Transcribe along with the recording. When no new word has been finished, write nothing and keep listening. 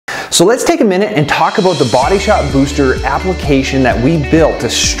So let's take a minute and talk about the BodyShop Booster application that we built to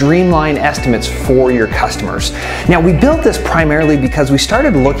streamline estimates for your customers. Now, we built this primarily because we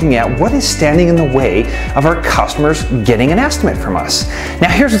started looking at what is standing in the way of our customers getting an estimate from us. Now,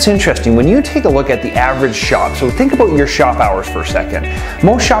 here's what's interesting. When you take a look at the average shop, so think about your shop hours for a second.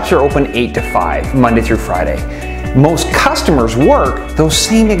 Most shops are open 8 to 5, Monday through Friday. Most customers work those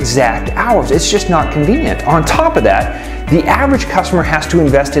same exact hours. It's just not convenient. On top of that, the average customer has to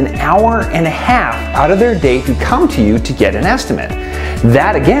invest an hour and a half out of their day to come to you to get an estimate.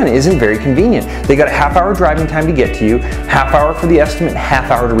 That again isn't very convenient. They got a half-hour driving time to get to you, half hour for the estimate, half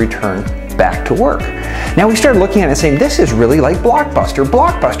hour to return back to work. Now we started looking at it and saying, this is really like Blockbuster.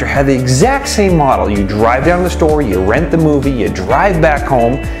 Blockbuster had the exact same model. You drive down to the store, you rent the movie, you drive back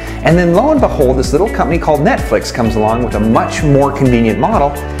home, and then lo and behold, this little company called Netflix comes along with a much more convenient model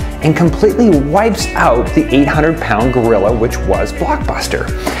and completely wipes out the 800-pound gorilla, which was Blockbuster.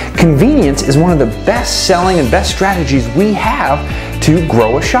 Convenience is one of the best selling and best strategies we have to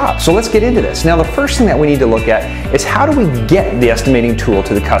grow a shop. So let's get into this. Now, the first thing that we need to look at is how do we get the estimating tool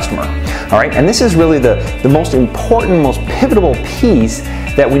to the customer? All right, and this is really the most important, most pivotal piece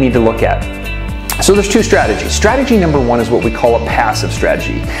that we need to look at. So there's two strategies. Strategy number one is what we call a passive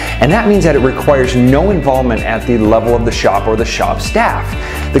strategy. And that means that it requires no involvement at the level of the shop or the shop staff.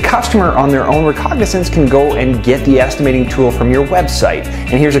 The customer on their own recognizance can go and get the estimating tool from your website. And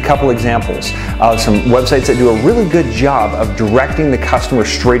here's a couple examples of some websites that do a really good job of directing the customer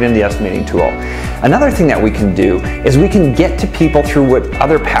straight into the estimating tool. Another thing that we can do is we can get to people through what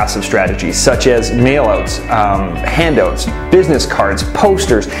other passive strategies, such as mailouts, handouts, business cards,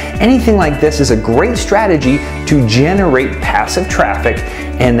 posters, anything like this is a great strategy to generate passive traffic,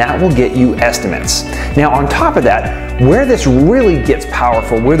 and that will get you estimates. Now, on top of that, where this really gets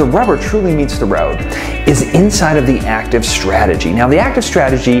powerful, where the rubber truly meets the road, is inside of the active strategy. Now, the active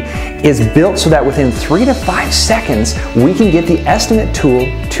strategy is built so that within 3 to 5 seconds, we can get the estimate tool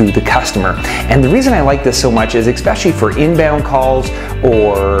to the customer. And the reason I like this so much is, especially for inbound calls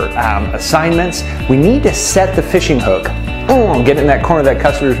or assignments, we need to set the fishing hook, get it in that corner of that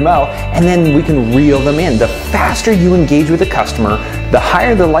customer's mouth, and then we can reel them in. The faster you engage with the customer, the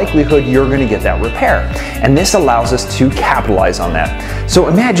higher the likelihood you're going to get that repair. And this allows us to capitalize on that. So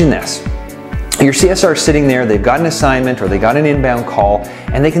imagine this. Your CSR is sitting there, they've got an assignment or they got an inbound call,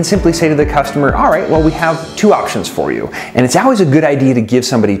 and they can simply say to the customer, all right, well, we have 2 options for you. And it's always a good idea to give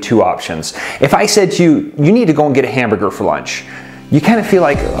somebody 2 options. If I said to you, you need to go and get a hamburger for lunch, you kind of feel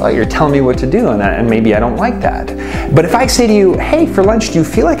like, oh, you're telling me what to do, and maybe I don't like that. But if I say to you, hey, for lunch, do you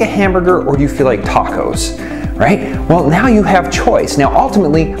feel like a hamburger or do you feel like tacos? Right? Well, now you have choice. Now,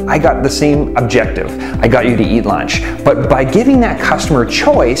 ultimately, I got the same objective. I got you to eat lunch. But by giving that customer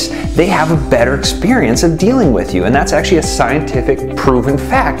choice, they have a better experience of dealing with you. And that's actually a scientific proven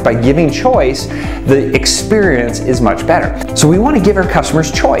fact. By giving choice, the experience is much better. So we want to give our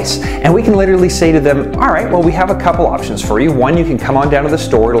customers choice. And we can literally say to them, all right, well, we have a couple options for you. One, you can come on down to the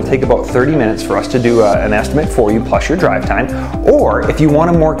store. It'll take about 30 minutes for us to do an estimate for you plus your drive time. Or if you want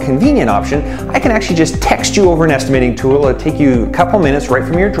a more convenient option, I can actually just text you over an estimating tool. It'll take you a couple minutes right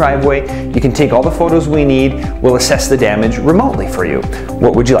from your driveway. You can take all the photos we need. We'll assess the damage remotely for you.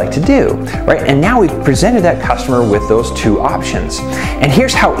 What would you like to do? Right? And now we've presented that customer with those 2 options. And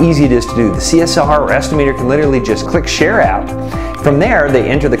here's how easy it is to do. The CSR or estimator can literally just click Share App. From there, they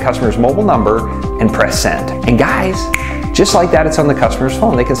enter the customer's mobile number and press Send. And guys, just like that, it's on the customer's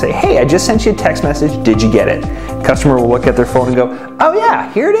phone. They can say, hey, I just sent you a text message. Did you get it? Customer will look at their phone and go, oh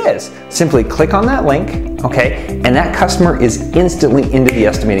yeah, here it is. Simply click on that link, okay, and that customer is instantly into the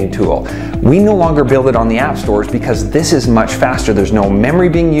estimating tool. We no longer build it on the app stores because this is much faster. There's no memory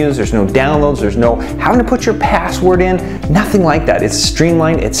being used, there's no downloads, there's no having to put your password in, nothing like that. It's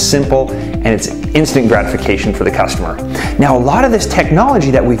streamlined, it's simple, and it's instant gratification for the customer. Now, a lot of this technology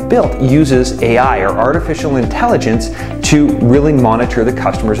that we've built uses AI or artificial intelligence to really monitor the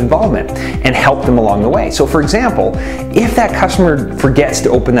customer's involvement and help them along the way. So for example, if that customer forgets to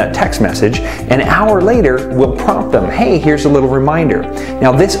open that text message, an hour later we'll prompt them, hey, here's a little reminder.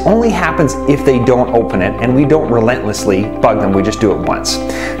 Now this only happens if they don't open it, and we don't relentlessly bug them, we just do it once.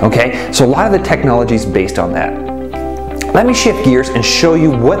 Okay, so a lot of the technology is based on that. Let me shift gears and show you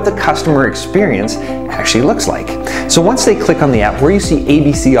what the customer experience actually looks like. So once they click on the app, where you see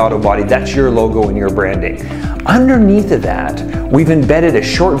ABC Auto Body, that's your logo and your branding. Underneath of that, we've embedded a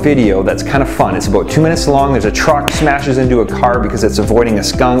short video that's kind of fun. It's about 2 minutes long. There's a truck smashes into a car because it's avoiding a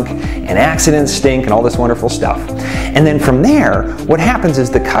skunk, and accidents stink, and all this wonderful stuff. And then from there, what happens is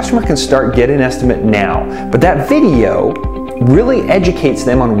the customer can start getting an estimate now, but that video really educates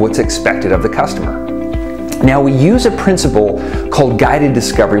them on what's expected of the customer. Now we use a principle called guided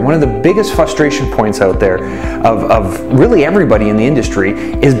discovery. One of the biggest frustration points out there of really everybody in the industry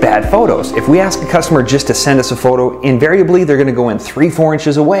is bad photos. If we ask a customer just to send us a photo, invariably they're going to go in 3-4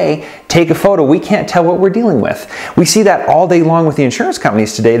 inches away, take a photo. We can't tell what we're dealing with. We see that all day long with the insurance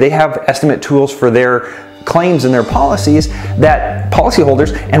companies today. They have estimate tools for their claims and their policies, that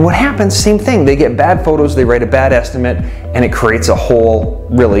policyholders, and what happens, same thing, they get bad photos, they write a bad estimate, and it creates a whole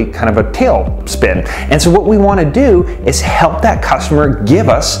really kind of a tailspin. And so what we want to do is help that customer give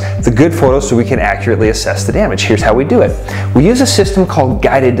us the good photos so we can accurately assess the damage. Here's how we do it. We use a system called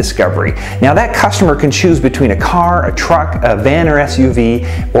guided discovery. Now that customer can choose between a car, a truck, a van or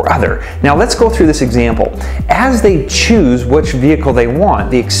SUV, or other. Now let's go through this example. As they choose which vehicle they want,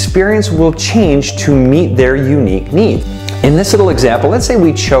 the experience will change to meet their unique needs. In this little example, let's say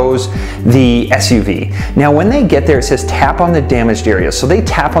we chose the SUV. Now when they get there, it says tap on the damaged area. So they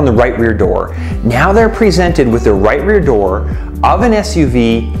tap on the right rear door. Now they're presented with the right rear door of an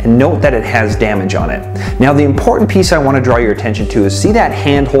SUV, and note that it has damage on it. Now the important piece I want to draw your attention to is, see that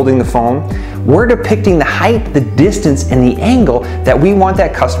hand holding the phone? We're depicting the height, the distance, and the angle that we want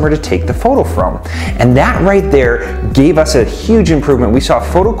that customer to take the photo from. And that right there gave us a huge improvement. We saw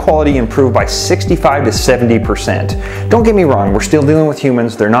photo quality improve by 65 to 70%. Don't get me wrong, we're still dealing with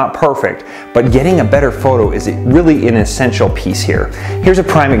humans, they're not perfect, but getting a better photo is really an essential piece here. Here's a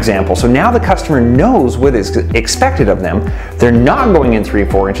prime example. So now the customer knows what is expected of them. They're not going in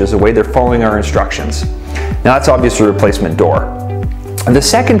 3-4 inches away, they're following our instructions. Now that's obviously a replacement door. The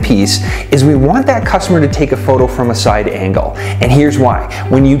second piece is we want that customer to take a photo from a side angle. And here's why.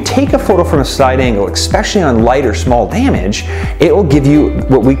 When you take a photo from a side angle, especially on light or small damage, it will give you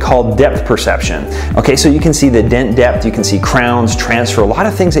what we call depth perception. Okay, so you can see the dent depth, you can see crowns, transfer, a lot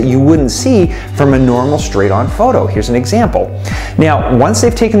of things that you wouldn't see from a normal straight on photo. Here's an example. Now, once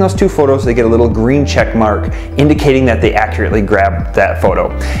they've taken those two photos, they get a little green check mark indicating that they accurately grabbed that photo.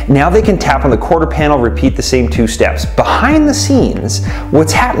 Now they can tap on the quarter panel, repeat the same 2 steps. Behind the scenes,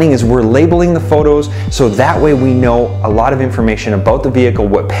 what's happening is we're labeling the photos, so that way we know a lot of information about the vehicle,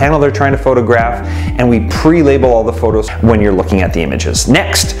 what panel they're trying to photograph, and we pre-label all the photos when you're looking at the images.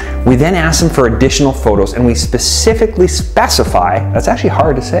 Next, we then ask them for additional photos, and we specifically specify, that's actually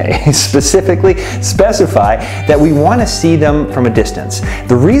hard to say, specifically specify that we want to see them from a distance.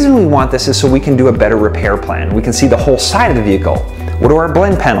 The reason we want this is so we can do a better repair plan. We can see the whole side of the vehicle. What do our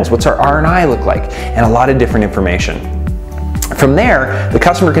blend panels, what's our R&I look like, and a lot of different information. From there, the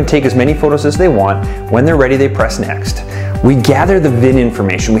customer can take as many photos as they want. When they're ready, they press next. We gather the VIN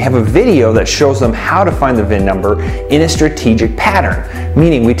information. We have a video that shows them how to find the VIN number in a strategic pattern,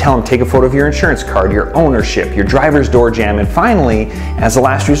 meaning we tell them take a photo of your insurance card, your ownership, your driver's door jamb, and finally, as a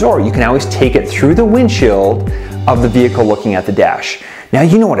last resort, you can always take it through the windshield of the vehicle looking at the dash. Now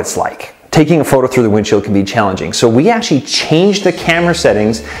you know what it's like. Taking a photo through the windshield can be challenging. So we actually changed the camera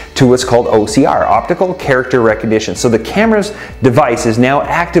settings to what's called OCR, optical character recognition. So the camera's device is now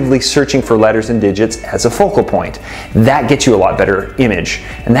actively searching for letters and digits as a focal point. That gets you a lot better image.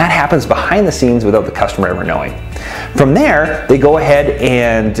 And that happens behind the scenes without the customer ever knowing. From there, they go ahead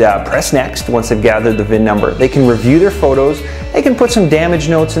and press next once they've gathered the VIN number. They can review their photos. They can put some damage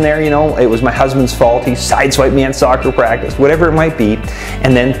notes in there, you know, it was my husband's fault, he sideswiped me on soccer practice, whatever it might be,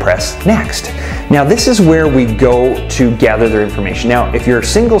 and then press next. Now this is where we go to gather their information. Now if you're a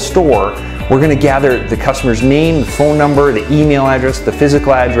single store, we're going to gather the customer's name, the phone number, the email address, the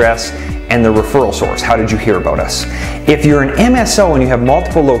physical address, and the referral source. How did you hear about us? If you're an MSO and you have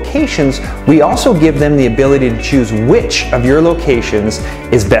multiple locations, we also give them the ability to choose which of your locations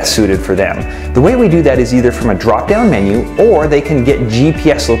is best suited for them. The way we do that is either from a drop-down menu, or they can get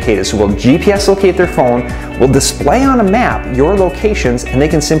GPS located. So we'll GPS locate their phone, we'll display on a map your locations, and they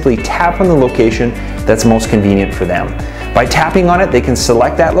can simply tap on the location that's most convenient for them. By tapping on it, they can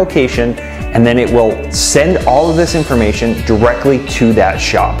select that location, and then it will send all of this information directly to that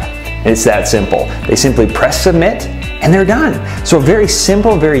shop. It's that simple. They simply press submit and they're done. So a very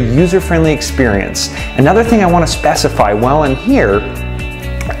simple, very user-friendly experience. Another thing I want to specify while I'm here,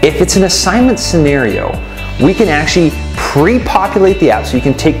 if it's an assignment scenario, we can actually pre-populate the app, so you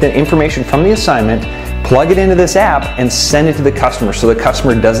can take the information from the assignment, plug it into this app, and send it to the customer so the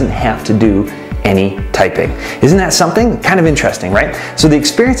customer doesn't have to do any typing. Isn't that something? Kind of interesting, right? So the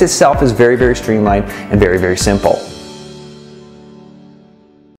experience itself is very, very streamlined and very, very simple.